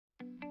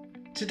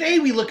Today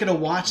we look at a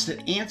watch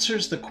that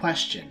answers the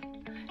question,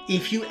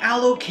 if you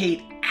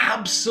allocate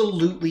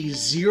absolutely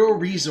zero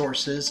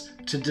resources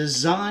to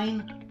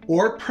design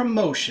or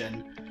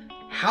promotion,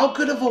 how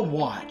good of a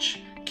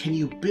watch can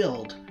you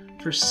build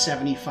for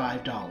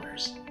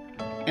 $75?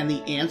 And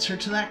the answer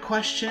to that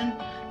question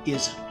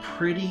is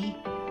pretty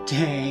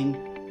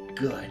dang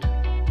good.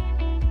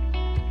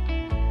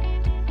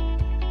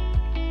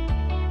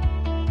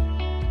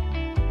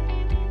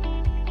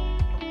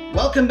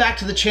 Welcome back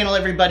to the channel,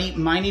 everybody.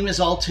 My name is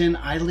Alton.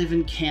 I live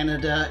in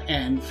Canada,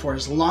 and for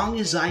as long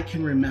as I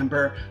can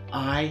remember,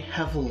 I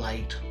have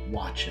liked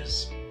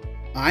watches.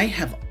 I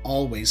have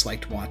always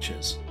liked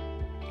watches.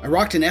 I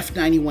rocked an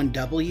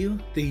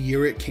F91W the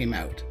year it came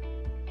out.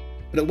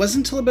 But it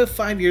wasn't until about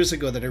 5 years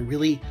ago that I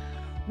really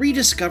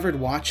rediscovered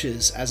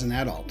watches as an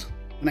adult,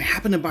 when I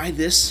happened to buy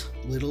this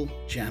little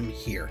gem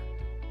here.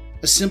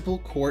 A simple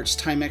quartz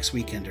Timex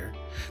weekender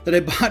that I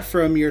bought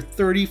for a mere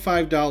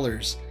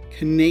 $35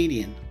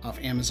 Canadian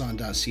off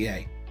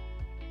Amazon.ca.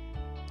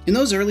 In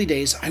those early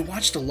days, I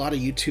watched a lot of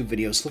YouTube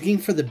videos looking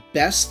for the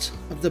best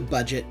of the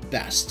budget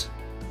best.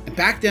 And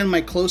back then,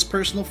 my close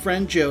personal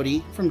friend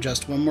Jody from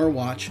Just One More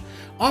Watch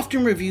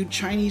often reviewed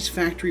Chinese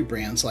factory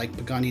brands like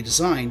Pagani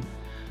Design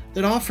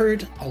that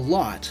offered a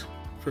lot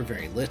for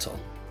very little.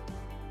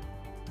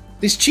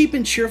 These cheap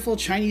and cheerful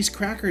Chinese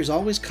crackers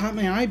always caught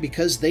my eye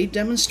because they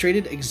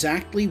demonstrated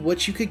exactly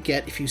what you could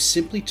get if you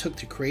simply took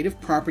the creative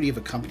property of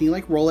a company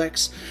like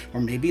Rolex or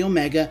maybe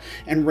Omega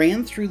and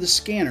ran through the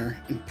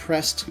scanner and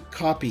pressed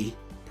copy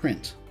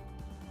print.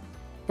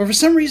 But for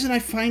some reason I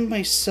find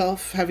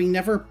myself having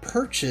never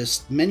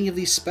purchased many of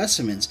these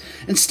specimens,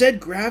 instead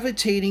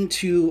gravitating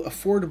to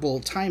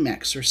affordable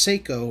Timex or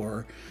Seiko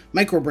or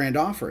microbrand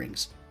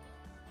offerings.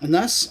 And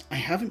thus I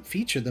haven't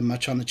featured them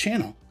much on the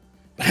channel.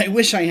 But I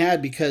wish I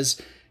had, because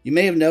you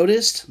may have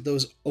noticed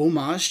those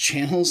homage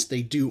channels,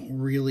 they do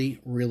really,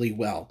 really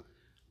well.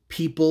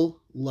 People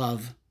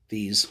love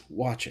these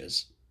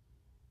watches.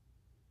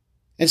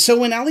 And so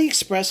when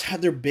AliExpress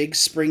had their big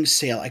spring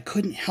sale, I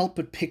couldn't help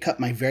but pick up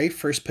my very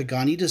first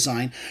Pagani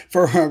Design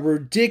for a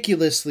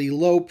ridiculously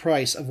low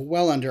price of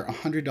well under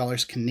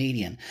 $100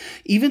 Canadian.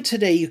 Even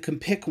today, you can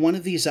pick one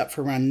of these up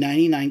for around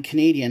 99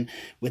 Canadian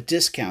with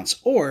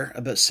discounts, or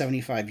about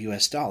 75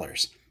 US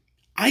dollars.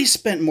 I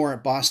spent more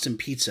at Boston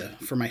Pizza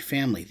for my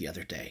family the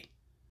other day.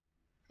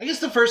 I guess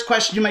the first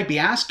question you might be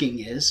asking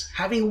is,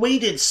 having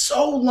waited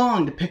so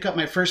long to pick up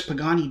my first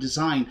Pagani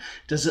Design,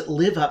 does it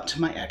live up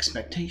to my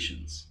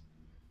expectations?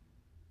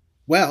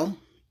 Well,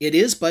 it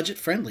is budget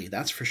friendly,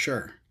 that's for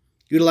sure.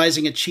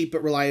 Utilizing a cheap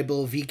but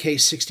reliable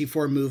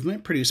VK64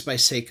 movement produced by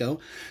Seiko,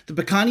 the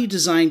Pagani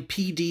Design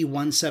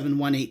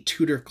PD-1718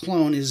 Tudor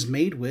clone is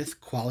made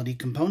with quality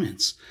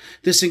components.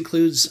 This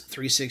includes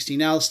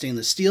 316L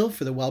stainless steel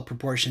for the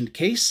well-proportioned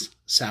case,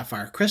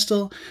 sapphire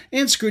crystal,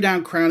 and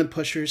screw-down crown and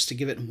pushers to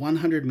give it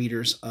 100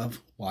 meters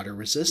of water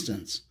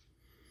resistance.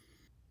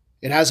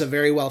 It has a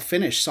very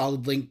well-finished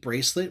solid link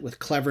bracelet with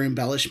clever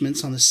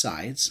embellishments on the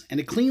sides, and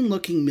a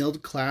clean-looking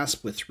milled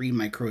clasp with 3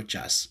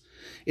 micro-adjusts.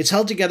 It's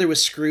held together with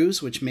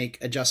screws, which make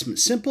adjustment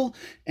simple,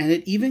 and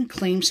it even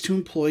claims to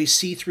employ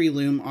C3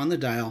 lume on the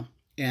dial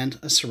and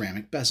a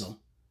ceramic bezel.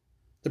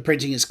 The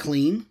printing is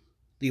clean,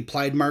 the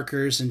applied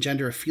markers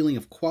engender a feeling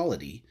of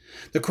quality,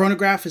 the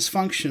chronograph is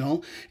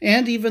functional,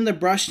 and even the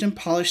brushed and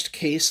polished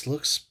case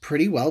looks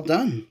pretty well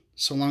done,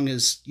 so long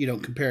as you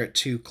don't compare it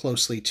too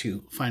closely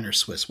to finer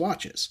Swiss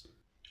watches.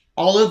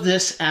 All of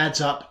this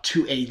adds up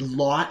to a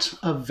lot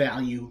of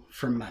value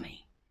for money.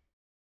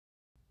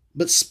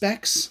 But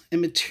specs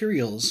and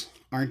materials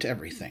aren't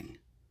everything.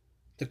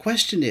 The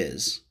question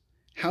is,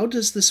 how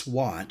does this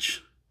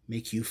watch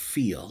make you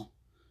feel?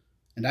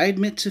 And I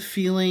admit to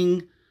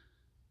feeling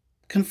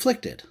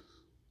conflicted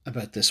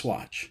about this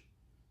watch.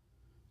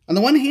 On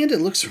the one hand,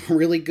 it looks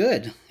really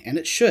good, and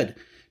it should.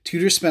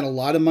 Tudor spent a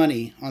lot of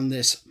money on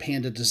this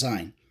Panda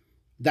design.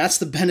 That's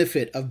the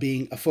benefit of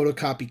being a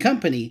photocopy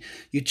company.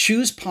 You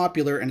choose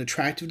popular and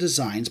attractive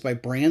designs by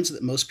brands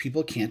that most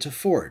people can't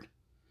afford.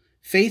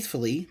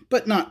 Faithfully,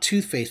 but not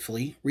too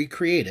faithfully,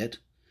 recreate it,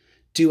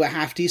 do a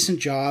half-decent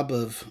job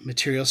of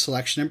material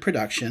selection and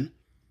production,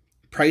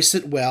 price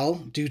it well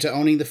due to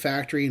owning the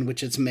factory in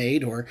which it's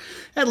made, or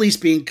at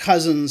least being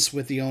cousins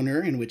with the owner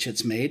in which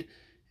it's made,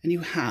 and you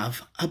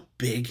have a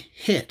big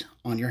hit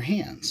on your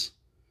hands.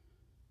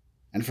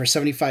 And for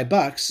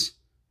 $75,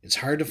 it's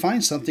hard to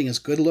find something as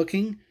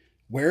good-looking,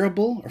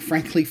 wearable, or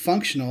frankly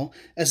functional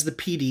as the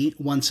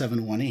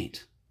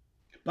PD-1718.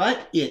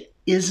 But it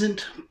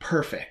isn't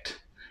perfect.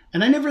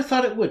 And I never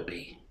thought it would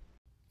be.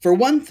 For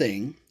one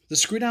thing, the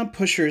screw-down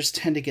pushers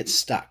tend to get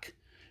stuck,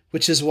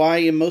 which is why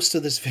in most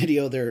of this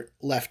video they're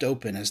left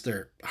open as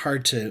they're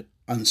hard to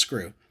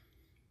unscrew.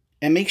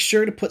 And make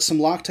sure to put some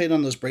Loctite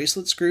on those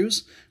bracelet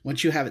screws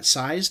once you have it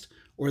sized,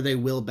 or they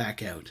will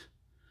back out.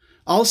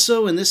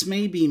 Also, and this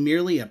may be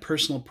merely a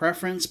personal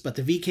preference, but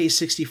the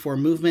VK64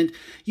 movement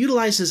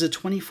utilizes a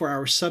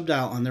 24-hour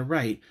subdial on the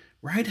right,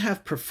 where I'd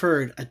have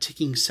preferred a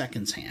ticking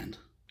seconds hand.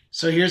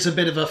 So here's a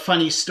bit of a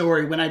funny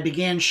story. When I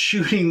began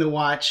shooting the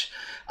watch,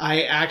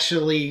 I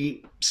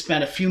actually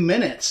spent a few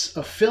minutes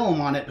of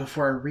film on it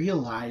before I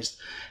realized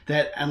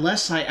that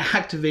unless I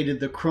activated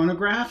the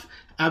chronograph,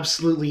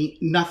 absolutely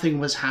nothing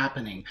was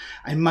happening.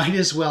 I might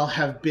as well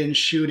have been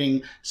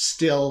shooting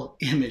still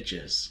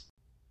images.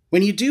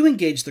 When you do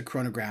engage the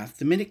chronograph,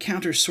 the minute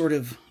counter sort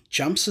of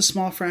jumps a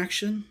small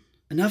fraction,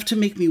 enough to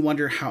make me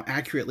wonder how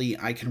accurately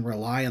I can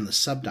rely on the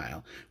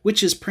subdial,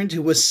 which is printed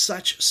with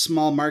such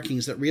small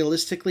markings that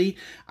realistically,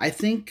 I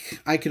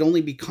think I could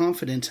only be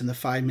confident in the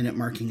 5-minute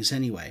markings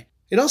anyway.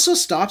 It also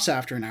stops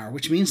after an hour,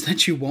 which means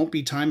that you won't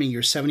be timing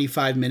your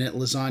 75-minute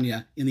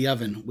lasagna in the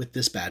oven with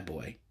this bad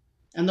boy.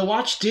 And the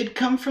watch did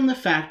come from the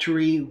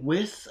factory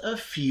with a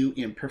few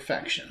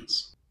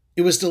imperfections.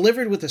 It was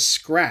delivered with a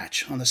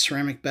scratch on the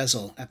ceramic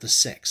bezel at the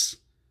 6.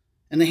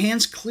 And the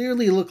hands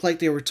clearly look like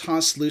they were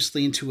tossed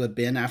loosely into a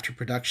bin after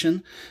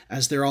production,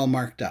 as they're all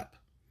marked up.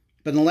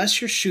 But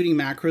unless you're shooting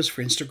macros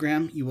for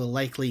Instagram, you will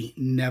likely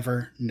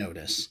never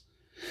notice.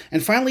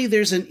 And finally,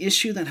 there's an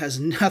issue that has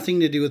nothing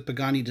to do with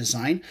Pagani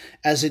Design,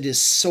 as it is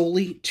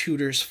solely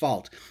Tudor's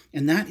fault,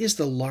 and that is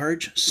the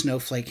large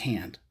snowflake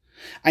hand.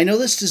 I know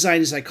this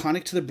design is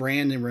iconic to the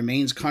brand and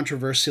remains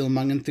controversial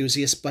among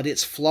enthusiasts, but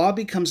its flaw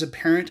becomes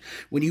apparent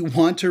when you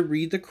want to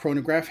read the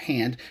chronograph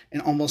hand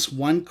and almost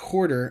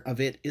 1/4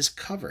 of it is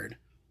covered.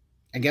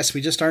 I guess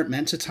we just aren't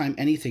meant to time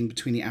anything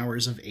between the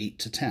hours of 8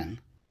 to 10.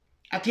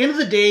 At the end of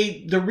the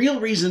day, the real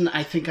reason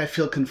I think I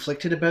feel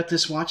conflicted about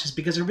this watch is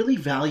because I really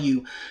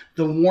value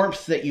the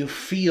warmth that you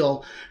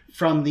feel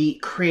from the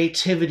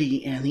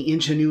creativity and the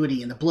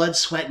ingenuity and the blood,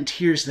 sweat, and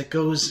tears that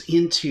goes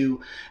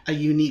into a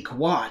unique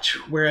watch.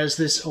 Whereas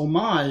this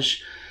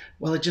homage,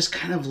 well, it just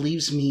kind of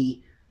leaves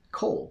me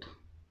cold.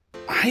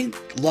 I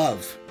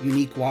love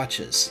unique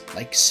watches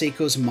like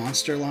Seiko's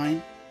Monster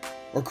line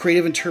or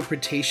creative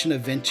interpretation of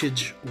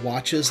vintage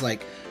watches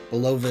like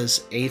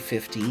Belova's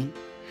A15.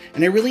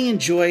 And I really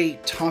enjoy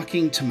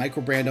talking to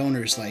microbrand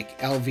owners like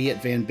LV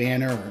at Van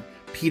Banner or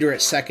Peter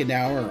at Second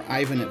Hour or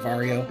Ivan at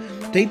Vario.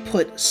 They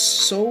put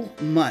so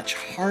much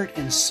heart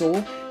and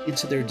soul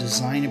into their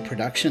design and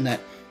production that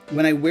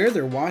when I wear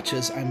their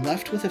watches, I'm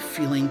left with a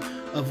feeling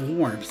of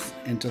warmth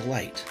and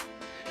delight.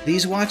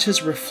 These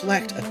watches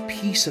reflect a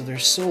piece of their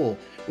soul,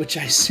 which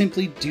I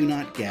simply do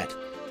not get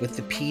with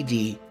the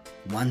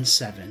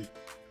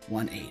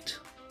PD-1718.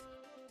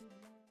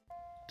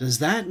 Does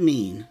that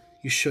mean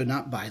you should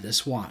not buy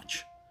this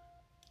watch?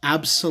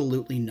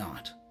 Absolutely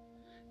not.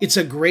 It's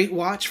a great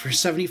watch for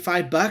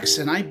 $75,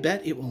 and I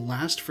bet it will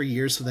last for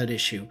years without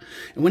issue.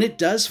 And when it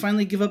does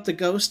finally give up the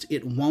ghost,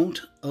 it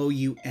won't owe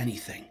you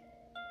anything.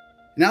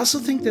 And I also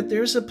think that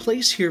there's a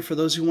place here for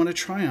those who want to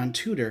try on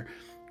Tudor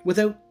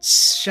without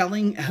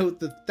shelling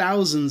out the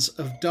thousands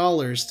of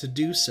dollars to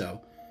do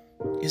so.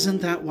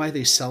 Isn't that why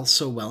they sell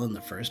so well in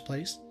the first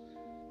place?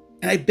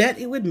 And I bet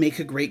it would make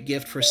a great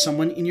gift for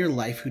someone in your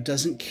life who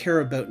doesn't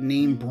care about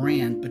name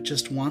brand, but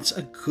just wants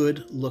a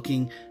good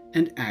looking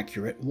and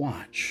accurate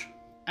watch.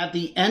 At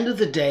the end of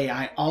the day,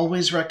 I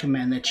always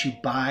recommend that you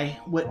buy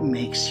what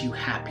makes you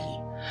happy.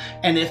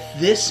 And if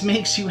this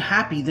makes you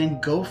happy,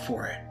 then go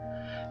for it.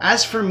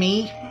 As for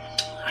me,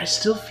 I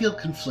still feel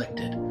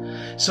conflicted.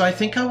 So I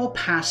think I will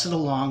pass it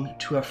along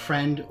to a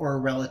friend or a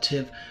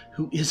relative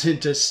who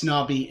isn't as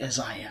snobby as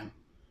I am.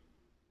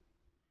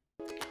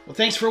 Well,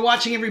 thanks for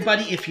watching,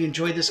 everybody. If you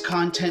enjoyed this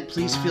content,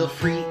 please feel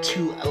free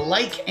to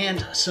like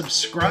and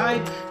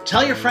subscribe.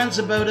 Tell your friends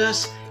about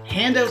us.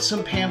 Hand out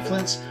some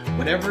pamphlets,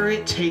 whatever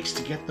it takes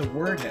to get the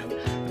word out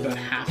about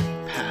Half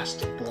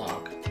Past